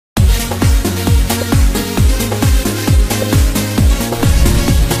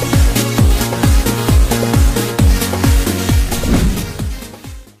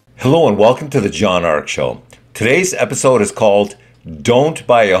Hello and welcome to the John Ark Show. Today's episode is called Don't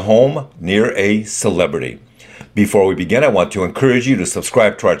Buy a Home Near a Celebrity. Before we begin, I want to encourage you to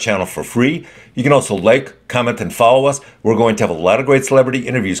subscribe to our channel for free. You can also like, comment, and follow us. We're going to have a lot of great celebrity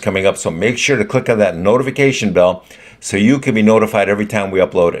interviews coming up, so make sure to click on that notification bell so you can be notified every time we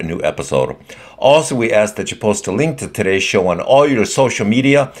upload a new episode. Also, we ask that you post a link to today's show on all your social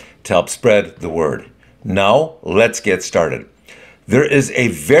media to help spread the word. Now, let's get started. There is a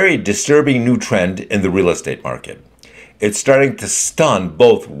very disturbing new trend in the real estate market. It's starting to stun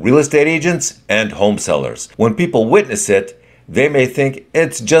both real estate agents and home sellers. When people witness it, they may think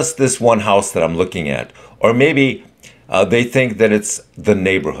it's just this one house that I'm looking at, or maybe they think that it's the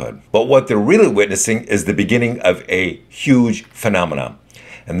neighborhood. But what they're really witnessing is the beginning of a huge phenomenon.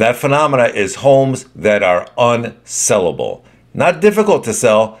 And that phenomena is homes that are unsellable. Not difficult to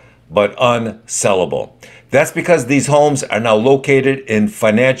sell, but unsellable. That's because these homes are now located in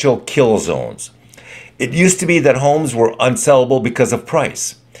financial kill zones. It used to be that homes were unsellable because of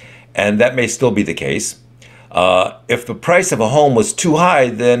price, and that may still be the case. If the price of a home was too high,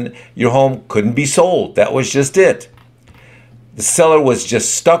 then your home couldn't be sold. That was just it. The seller was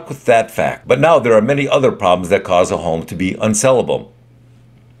just stuck with that fact. But now there are many other problems that cause a home to be unsellable.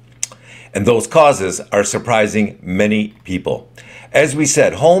 And those causes are surprising many people. As we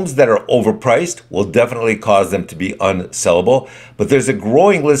said, homes that are overpriced will definitely cause them to be unsellable, but there's a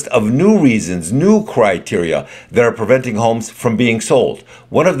growing list of new reasons, new criteria that are preventing homes from being sold.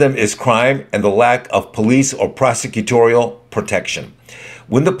 One of them is crime and the lack of police or prosecutorial protection.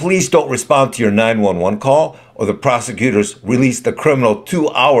 When the police don't respond to your 911 call, or the prosecutors release the criminal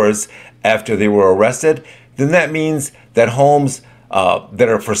 2 hours after they were arrested, then that means that homes that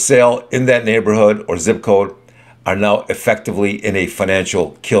are for sale in that neighborhood or zip code are now effectively in a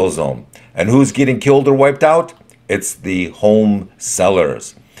financial kill zone. And who's getting killed or wiped out? It's the home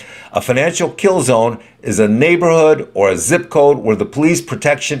sellers. A financial kill zone is a neighborhood or a zip code where the police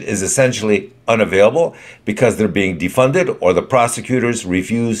protection is essentially unavailable because they're being defunded or the prosecutors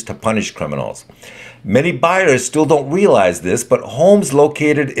refuse to punish criminals. Many buyers still don't realize this, but homes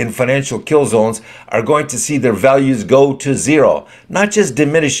located in financial kill zones are going to see their values go to zero. Not just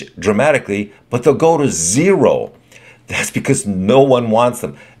diminish dramatically, but they'll go to zero. That's because no one wants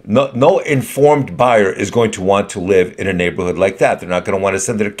them. No informed buyer is going to want to live in a neighborhood like that. They're not going to want to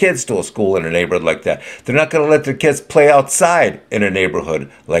send their kids to a school in a neighborhood like that. They're not going to let their kids play outside in a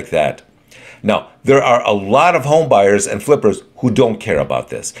neighborhood like that. Now, there are a lot of home buyers and flippers who don't care about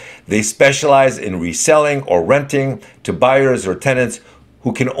this. They specialize in reselling or renting to buyers or tenants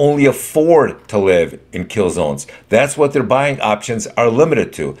who can only afford to live in kill zones. That's what their buying options are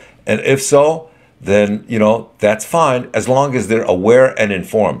limited to. And if so, then, that's fine as long as they're aware and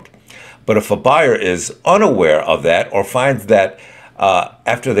informed. But if a buyer is unaware of that or finds that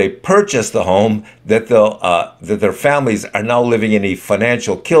after they purchase the home that their families are now living in a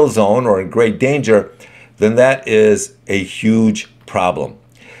financial kill zone or in great danger, then that is a huge problem.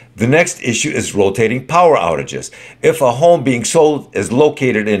 The next issue is rotating power outages. If a home being sold is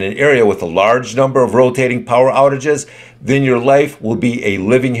located in an area with a large number of rotating power outages, then your life will be a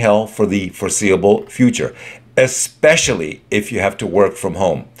living hell for the foreseeable future, especially if you have to work from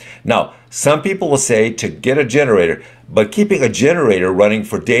home. Now, some people will say to get a generator, but keeping a generator running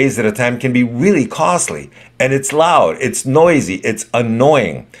for days at a time can be really costly. And it's loud, it's noisy, it's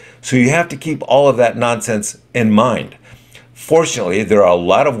annoying. So you have to keep all of that nonsense in mind. Fortunately, there are a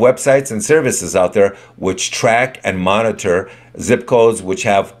lot of websites and services out there which track and monitor zip codes which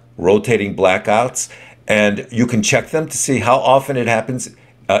have rotating blackouts. And you can check them to see how often it happens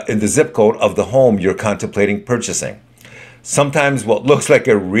in the zip code of the home you're contemplating purchasing. Sometimes what looks like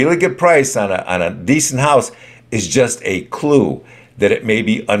a really good price on a decent house is just a clue that it may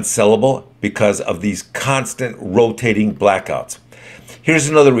be unsellable because of these constant rotating blackouts. Here's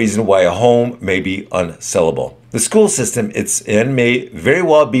another reason why a home may be unsellable. The school system it's in may very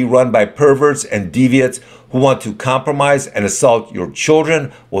well be run by perverts and deviants who want to compromise and assault your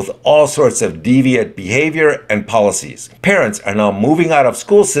children with all sorts of deviant behavior and policies. Parents are now moving out of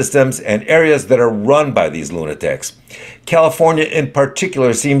school systems and areas that are run by these lunatics. California in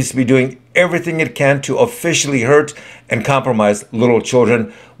particular seems to be doing everything it can to officially hurt and compromise little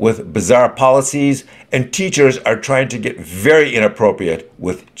children with bizarre policies, and teachers are trying to get very inappropriate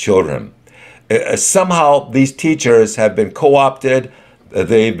with children. Somehow these teachers have been co-opted,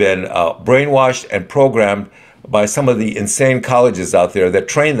 they've been brainwashed and programmed by some of the insane colleges out there that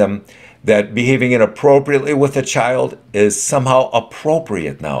train them that behaving inappropriately with a child is somehow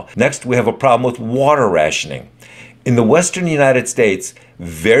appropriate now. Next, we have a problem with water rationing. In the western United States,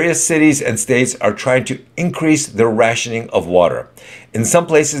 various cities and states are trying to increase their rationing of water. In some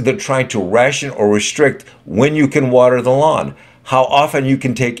places, they're trying to ration or restrict when you can water the lawn, how often you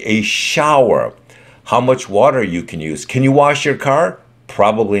can take a shower, how much water you can use. Can you wash your car?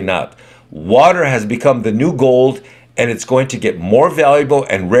 Probably not. Water has become the new gold, and it's going to get more valuable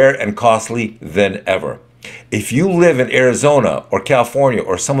and rare and costly than ever. If you live in Arizona or California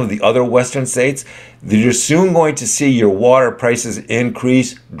or some of the other western states, you're soon going to see your water prices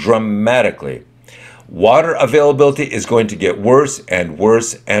increase dramatically. Water availability is going to get worse and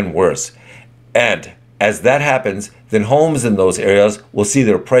worse and worse. And as that happens, then homes in those areas will see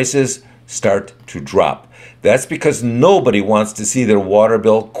their prices start to drop. That's because nobody wants to see their water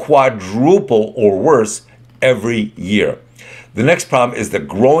bill quadruple or worse every year. The next problem is the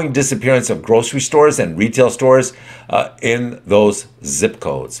growing disappearance of grocery stores and retail stores in those zip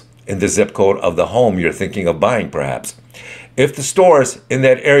codes, in the zip code of the home you're thinking of buying, perhaps. If the stores in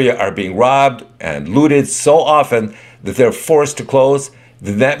that area are being robbed and looted so often that they're forced to close,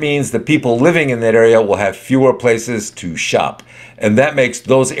 then that means the people living in that area will have fewer places to shop. And that makes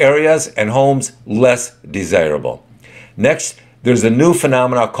those areas and homes less desirable. Next, there's a new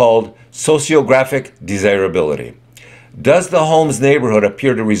phenomenon called sociographic desirability. Does the home's neighborhood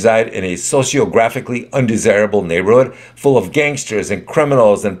appear to reside in a sociographically undesirable neighborhood full of gangsters and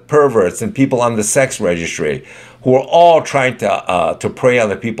criminals and perverts and people on the sex registry who are all trying to prey on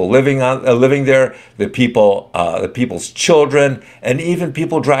the people living there, the people's children, and even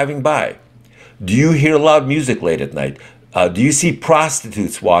people driving by? Do you hear loud music late at night? Do you see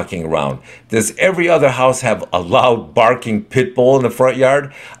prostitutes walking around? Does every other house have a loud barking pit bull in the front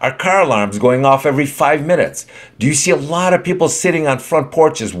yard? Are car alarms going off every 5 minutes? Do you see a lot of people sitting on front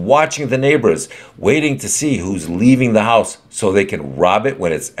porches watching the neighbors, waiting to see who's leaving the house so they can rob it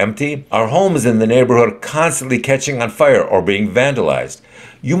when it's empty? Are homes in the neighborhood constantly catching on fire or being vandalized?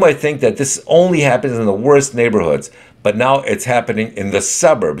 You might think that this only happens in the worst neighborhoods, but now it's happening in the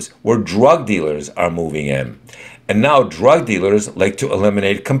suburbs where drug dealers are moving in. And now drug dealers like to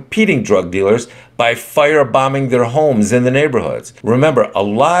eliminate competing drug dealers by firebombing their homes in the neighborhoods. Remember, a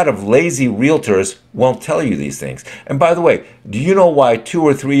lot of lazy realtors won't tell you these things. And by the way, do you know why 2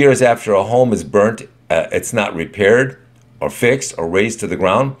 or 3 years after a home is burnt, it's not repaired or fixed or razed to the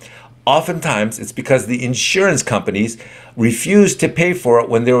ground? Oftentimes, it's because the insurance companies refuse to pay for it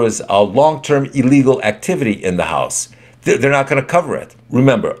when there was a long-term illegal activity in the house. They're not going to cover it.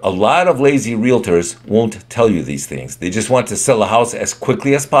 Remember, a lot of lazy realtors won't tell you these things. They just want to sell a house as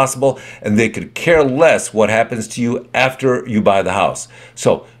quickly as possible, and they could care less what happens to you after you buy the house.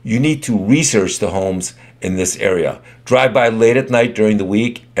 So you need to research the homes in this area. Drive by late at night during the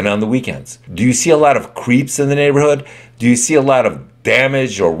week and on the weekends. Do you see a lot of creeps in the neighborhood? Do you see a lot of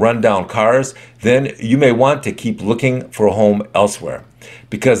damaged or rundown cars? Then you may want to keep looking for a home elsewhere,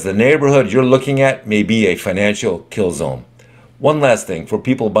 because the neighborhood you're looking at may be a financial kill zone. One last thing for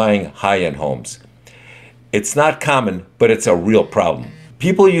people buying high-end homes. It's not common, but it's a real problem.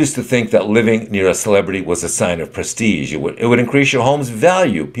 People used to think that living near a celebrity was a sign of prestige. It would increase your home's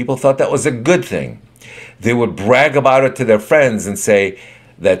value. People thought that was a good thing. They would brag about it to their friends and say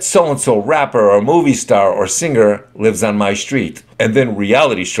that so-and-so rapper or movie star or singer lives on my street. And then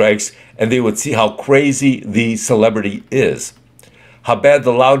reality strikes, and they would see how crazy the celebrity is. How bad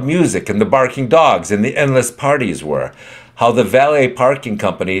the loud music and the barking dogs and the endless parties were. How the valet parking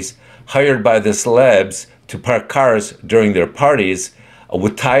companies hired by the celebs to park cars during their parties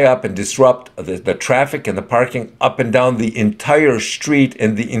would tie up and disrupt the traffic and the parking up and down the entire street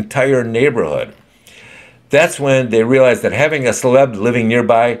and the entire neighborhood. That's when they realized that having a celeb living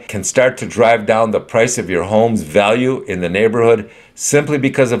nearby can start to drive down the price of your home's value in the neighborhood simply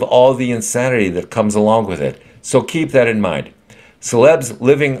because of all the insanity that comes along with it. So keep that in mind. Celebs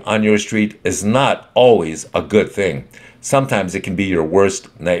living on your street is not always a good thing. Sometimes it can be your worst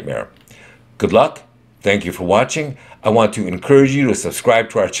nightmare. Good luck. Thank you for watching. I want to encourage you to subscribe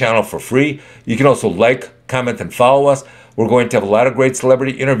to our channel for free. You can also like, comment, and follow us. We're going to have a lot of great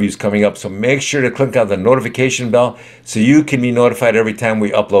celebrity interviews coming up, so make sure to click on the notification bell so you can be notified every time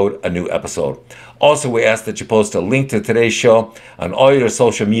we upload a new episode. Also, we ask that you post a link to today's show on all your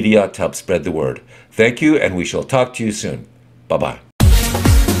social media to help spread the word. Thank you, and we shall talk to you soon. Bye-bye.